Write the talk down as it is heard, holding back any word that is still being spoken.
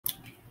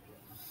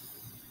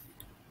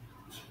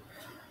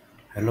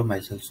Hello,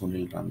 myself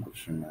Sunil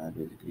Ramakrishnan.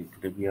 Basically,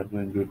 today we are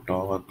going to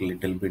talk a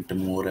little bit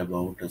more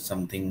about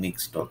something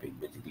mixed topic.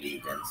 Basically, you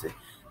can say,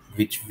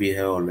 which we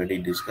have already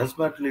discussed,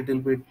 but little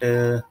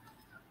bit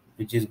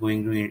which is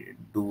going to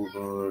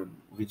do,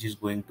 which is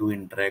going to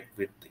interact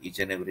with each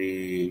and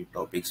every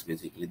topics.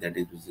 Basically, that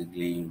is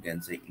basically you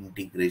can say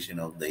integration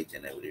of the each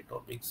and every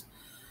topics.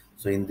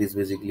 So in this,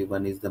 basically,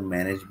 one is the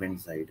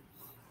management side,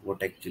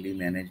 what actually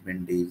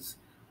management is.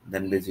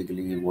 Then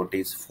basically, what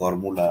is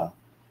formula,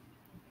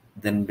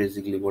 then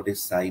basically what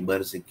is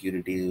cyber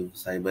security,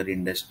 cyber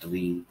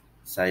industry,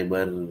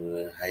 cyber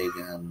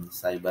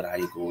cyber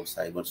high court,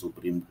 cyber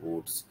supreme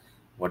courts,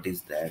 what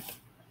is that.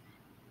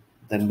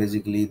 Then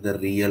basically the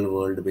real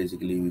world,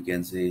 basically we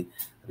can say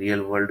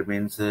real world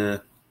means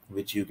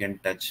which you can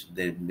touch.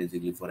 Then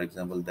basically, for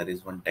example, there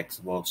is one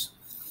text box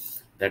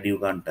that you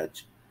can't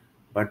touch,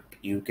 but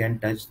you can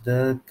touch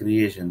the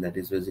creation, that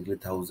is basically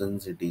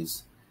thousand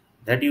cities,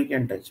 that you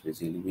can touch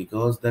basically,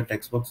 because the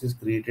text box is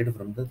created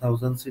from the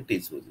thousand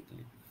cities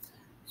basically.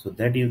 So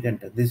that you can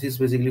this is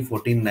basically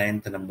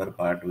 49th number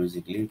part.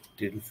 Basically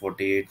till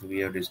 48 we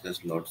have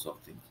discussed lots of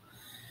things.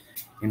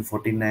 In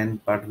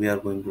 49th part we are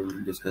going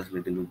to discuss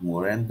little bit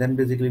more, and then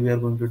basically we are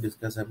going to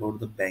discuss about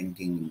the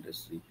banking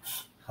industry,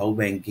 how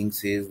banking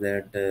says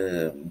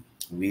that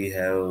we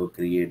have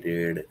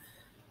created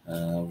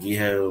we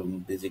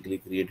have basically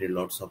created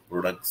lots of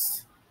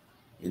products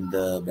in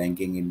the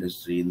banking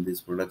industry. In these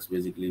products,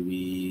 basically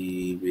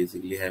we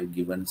basically have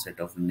given set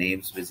of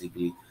names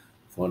basically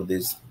for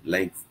this,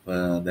 like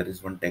there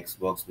is one text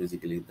box.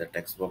 Basically the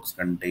text box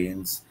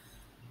contains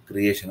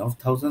creation of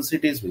thousand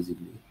cities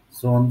basically.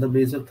 So on the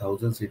base of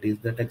thousand cities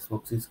the text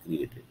box is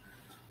created.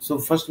 So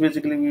first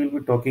basically we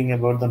will be talking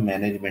about the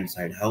management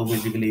side, how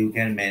basically you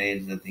can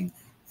manage the thing.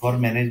 For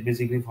manage,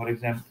 basically, for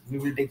example, we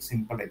will take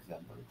simple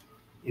example.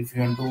 If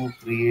you want to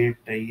create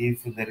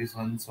if there is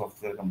one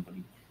software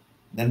company,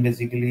 then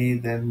basically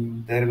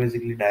then there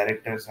basically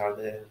directors are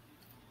there,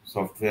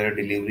 software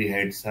delivery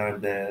heads are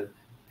there,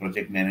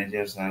 project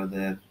managers are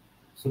there.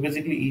 So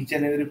basically each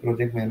and every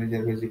project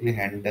manager basically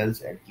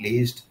handles at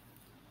least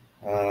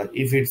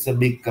if it's a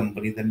big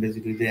company, then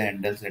basically they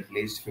handles at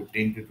least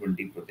 15 to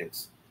 20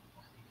 projects,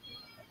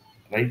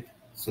 right?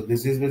 So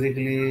this is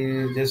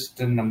basically just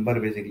a number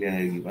basically I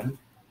have given.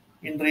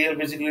 In real,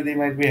 basically they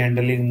might be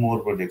handling more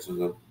projects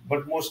also,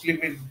 but mostly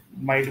it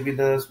might be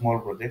the small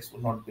projects,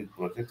 not big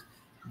projects,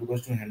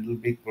 because to handle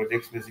big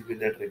projects basically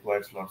that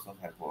requires lots of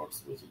efforts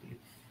basically.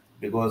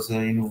 Because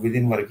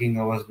within working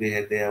hours they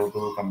have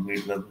to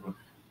complete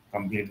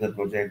the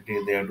project,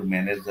 they have to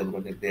manage the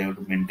project, they have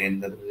to maintain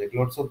the project.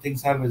 Lots of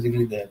things are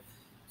basically there.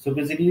 So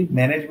basically,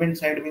 management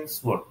side means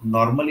what?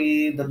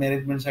 Normally, the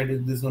management side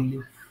is this only.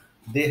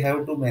 They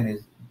have to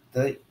manage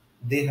the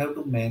they have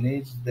to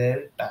manage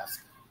their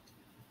task.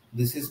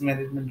 This is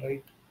management,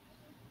 right?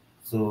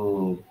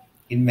 So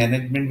in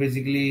management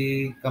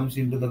basically comes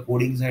into the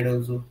coding side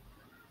also.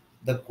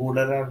 The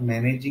coder are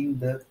managing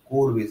the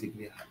code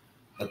basically.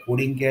 The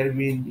coding can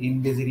be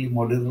in basically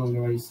modular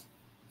wise.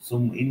 So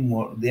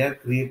they are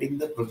creating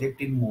the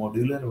project in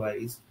modular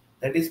wise.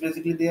 That is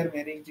basically they are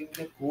managing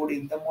the code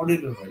in the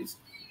modular wise.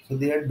 So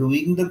they are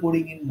doing the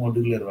coding in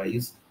modular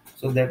wise.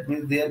 So that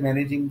means they are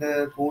managing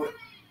the code.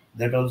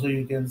 That also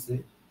you can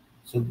say.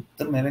 So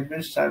the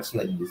management starts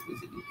like this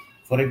basically.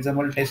 For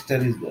example, tester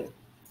is there.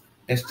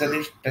 Tester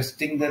is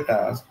testing the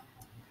task,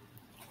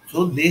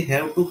 so they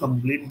have to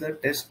complete the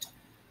test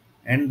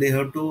and they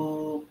have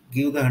to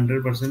give the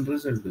 100%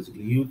 result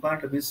basically. You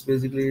can't miss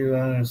basically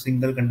a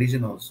single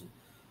condition also.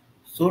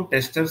 So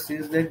tester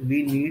says that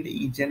we need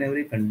each and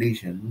every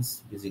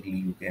conditions basically,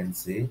 you can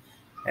say,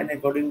 and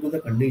according to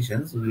the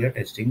conditions we are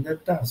testing the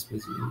task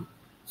basically.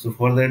 So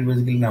for that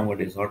basically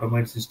nowadays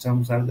automated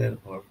systems are there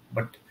for,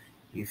 but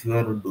if you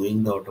are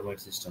doing the automated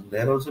system,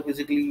 there also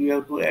basically you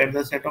have to add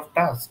the set of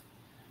tasks,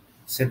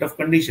 set of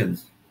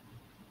conditions.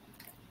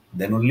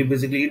 Then only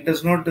basically it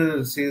does not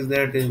says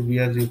that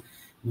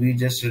we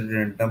just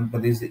dump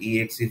this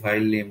exe file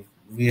name.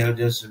 We have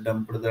just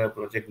dumped the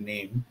project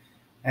name,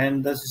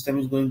 and the system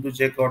is going to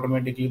check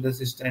automatically the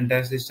system,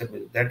 entire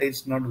system. That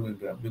is not going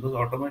to happen, because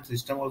automated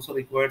system also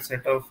requires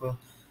set of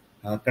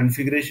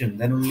configuration.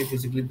 Then only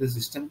basically the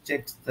system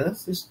checks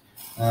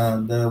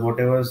the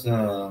whatever's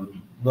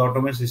the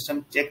automated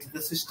system checks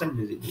the system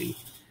basically,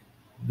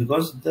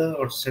 because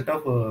the set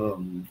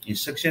of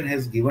instruction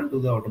has given to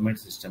the automated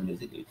system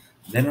basically.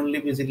 Then only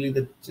basically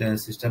the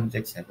system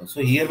checks happen.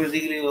 So here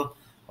basically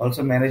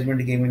also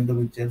management came into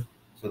picture.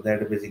 So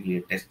that basically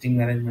a testing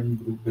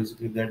management group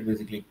basically, that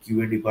basically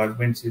QA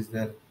departments is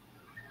there.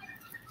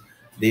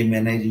 They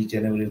manage each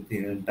and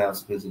everything and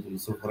task basically.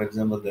 So for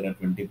example, there are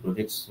 20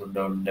 projects, so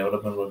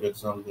development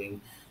projects ongoing,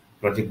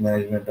 project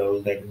management, all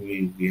that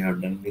we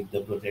have done with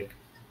the project.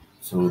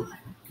 So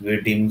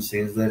QA team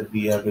says that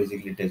we are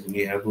basically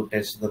we have to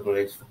test the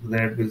projects. For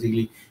that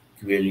basically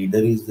QA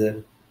leader is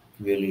there.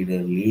 QA leader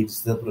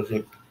leads the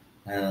project,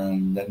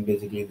 and then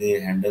basically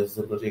they handles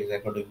the project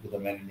according to the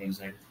management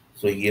side.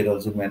 So here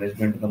also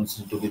management comes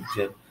into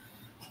picture.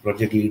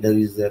 Project leader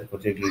is there.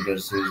 Project leader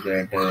says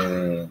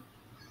that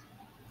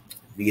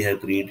We have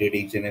created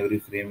each and every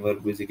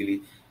framework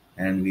basically,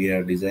 and we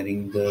have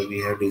designed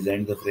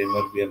the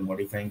framework, we are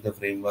modifying the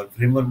framework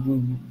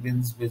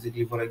means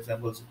basically, for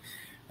example,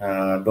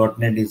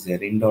 .NET is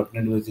there. In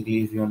 .NET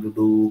basically, if you want to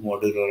do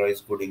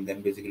modularized coding,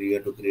 then basically you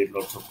have to create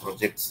lots of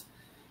projects.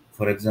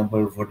 For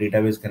example, for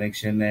database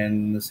connection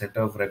and set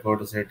of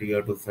record set you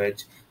have to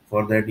fetch.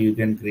 For that you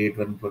can create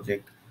one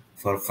project.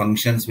 For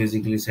functions,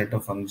 basically set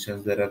of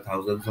functions, there are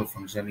thousands of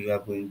functions you are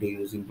going to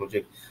use in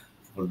project.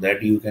 For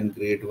that you can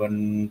create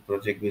one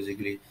project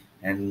basically,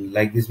 and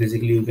like this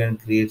basically you can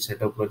create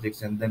set of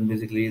projects, and then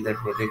basically that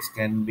projects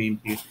can be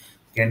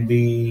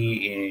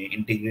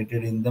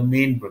integrated in the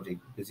main project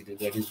basically,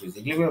 that is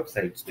basically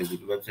websites,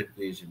 basically website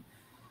creation.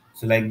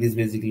 So like this,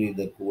 basically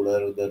the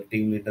coder, the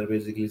team leader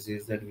basically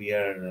says that we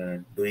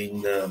are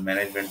doing the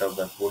management of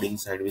the coding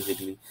side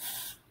basically.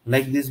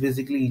 Like this,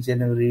 basically each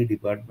and every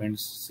department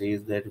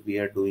says that we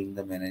are doing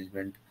the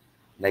management.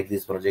 Like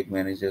this project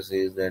manager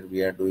says that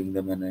we are doing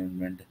the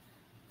management.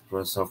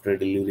 For software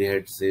delivery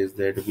head says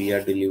that we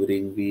are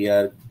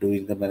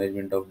doing the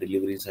management of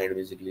delivery side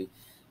basically.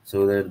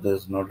 So that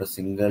there's not a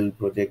single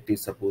project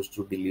is supposed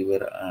to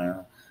deliver,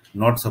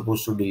 not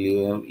supposed to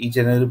deliver. Each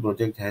and every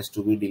project has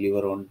to be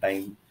delivered on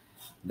time,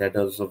 that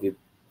also with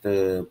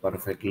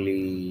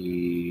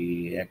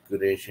perfectly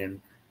accuracy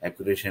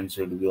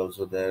should be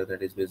also there,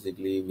 that is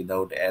basically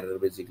without error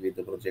basically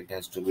the project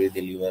has to be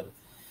delivered.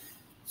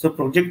 So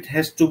project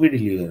has to be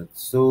delivered,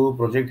 so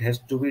project has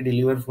to be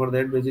delivered. For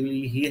that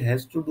basically he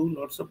has to do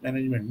lots of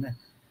management na?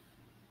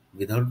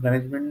 Without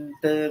management,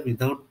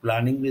 without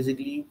planning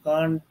basically you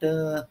can't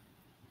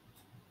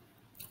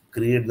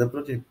create the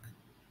project.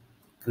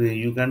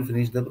 You can't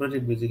finish the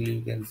project basically,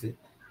 you can say.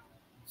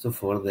 So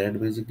for that,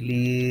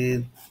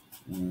 basically,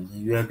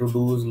 you have to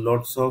do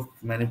lots of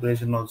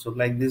manipulation also.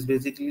 Like this,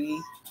 basically,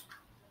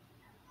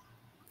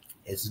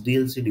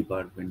 SDLC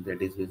department,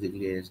 that is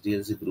basically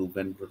SDLC group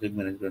and project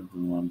management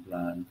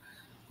plan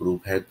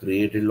group, have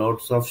created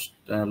lots of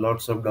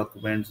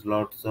documents,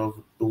 lots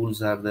of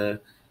tools are there.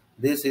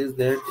 This is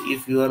that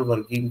if you are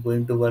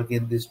going to work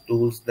in these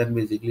tools, then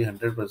basically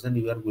 100%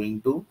 you are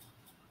going to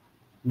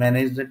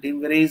manage the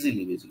team very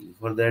easily basically.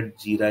 For that,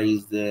 Jira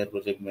is there,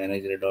 project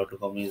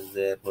manager.com is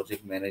there,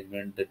 project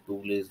management the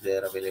tool is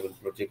there available,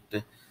 project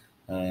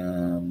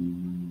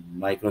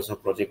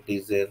Microsoft project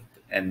is there,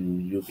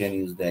 and you can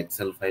use the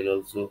Excel file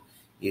also.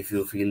 If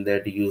you feel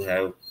that you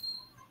have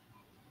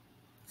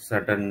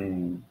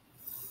certain,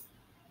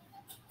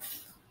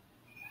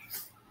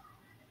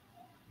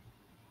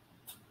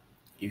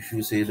 if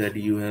you say that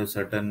you have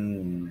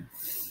certain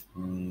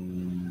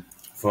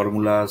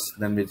formulas,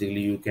 then basically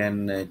you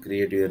can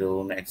create your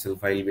own Excel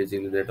file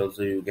basically, that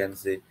also you can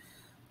say.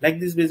 Like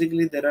this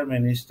basically there are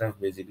many stuff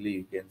basically,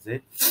 you can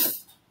say,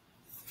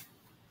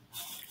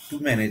 to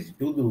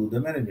do the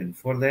management.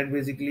 For that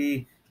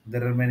basically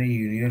there are many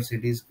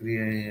universities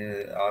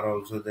are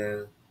also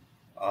there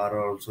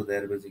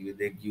basically,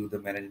 they give the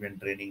management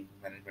training,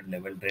 management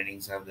level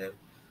trainings are there.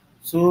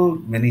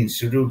 So many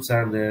institutes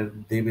are there,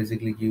 they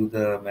basically give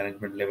the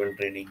management level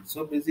training.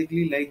 So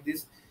basically like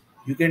this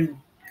you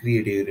can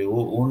create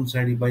your own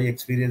study by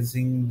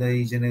experiencing the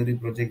each and every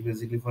project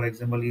basically. For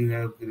example, you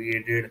have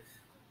created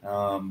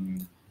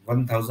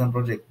 1000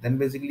 project, then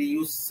basically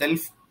you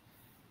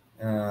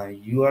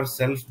are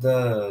self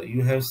the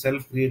you have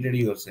self created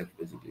yourself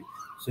basically.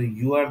 So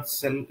you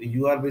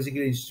are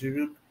basically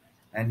institute,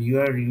 and you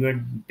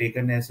are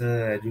taken as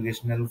a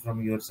educational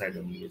from your side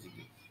only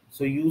basically.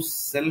 So you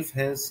self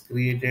has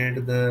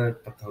created the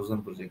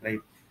 1000 project, right?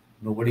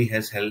 Nobody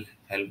has helped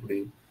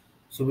you.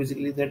 So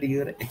basically that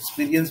your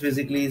experience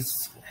basically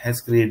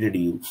has created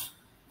you.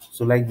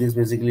 So like this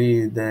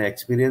basically the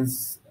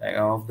experience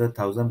of the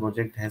 1000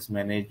 project has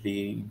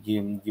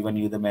given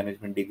you the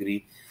management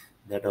degree,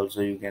 that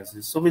also you can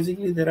see. So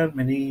basically there are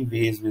many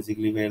ways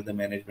basically where the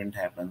management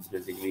happens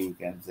basically, you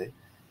can say.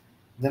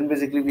 Then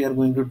basically we are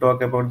going to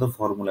talk about the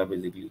formula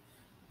basically.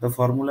 The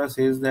formula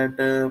says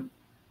that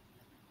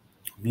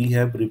we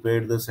have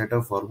prepared the set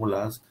of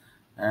formulas,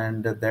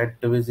 and that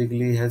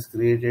basically has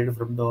created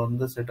from the on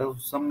the set of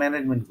some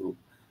management group.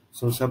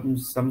 So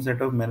some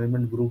set of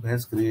management group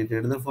has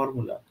created the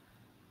formula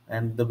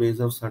and the base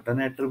of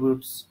certain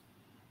attributes,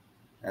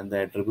 and the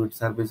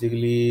attributes are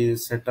basically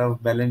set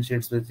of balance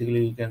sheets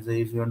basically, you can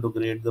say. If you want to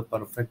create the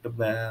perfect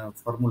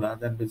formula,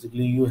 then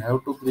basically you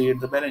have to create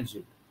the balance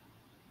sheet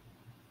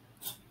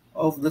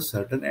of the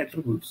certain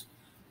attributes.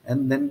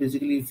 And then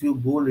basically if you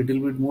go a little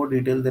bit more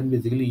detail, then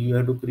basically you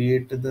have to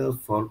create the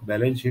for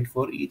balance sheet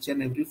for each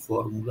and every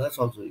formulas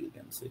also, you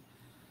can say.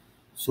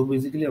 So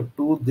basically up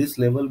to this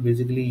level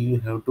basically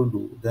you have to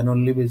do, then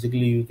only basically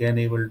you can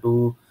able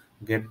to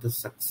get the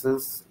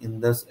success in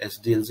this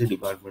SDLC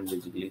department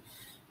basically.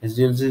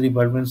 SDLC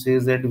department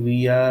says that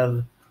we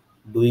are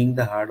doing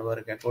the hard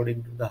work,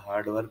 according to the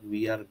hard work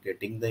we are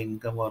getting the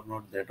income or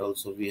not, that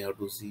also we have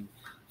to see.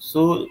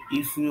 So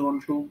if you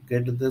want to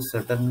get the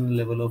certain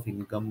level of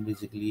income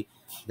basically,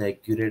 the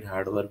accurate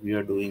hard work we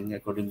are doing,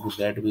 according to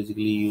that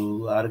basically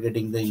you are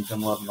getting the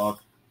income or not.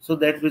 So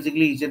that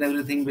basically each and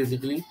everything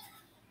basically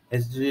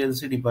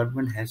SDLC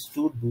department has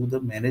to do the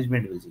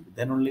management basically.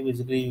 Then only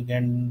basically you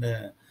can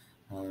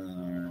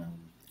uh,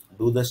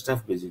 do the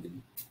stuff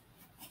basically.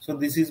 So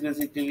this is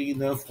basically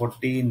the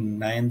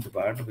 49th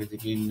part.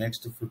 Basically,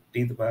 next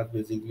 50th part.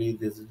 Basically,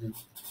 this is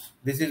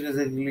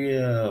basically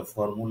a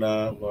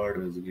formula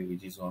word basically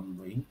which is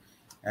ongoing,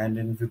 and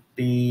in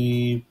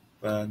 50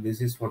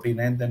 this is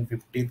 49th and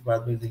 50th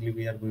part. Basically,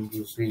 we are going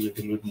to see a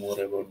little bit more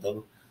about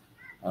the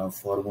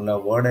formula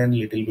word and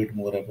little bit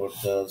more about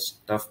the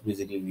stuff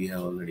basically we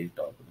have already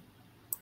talked.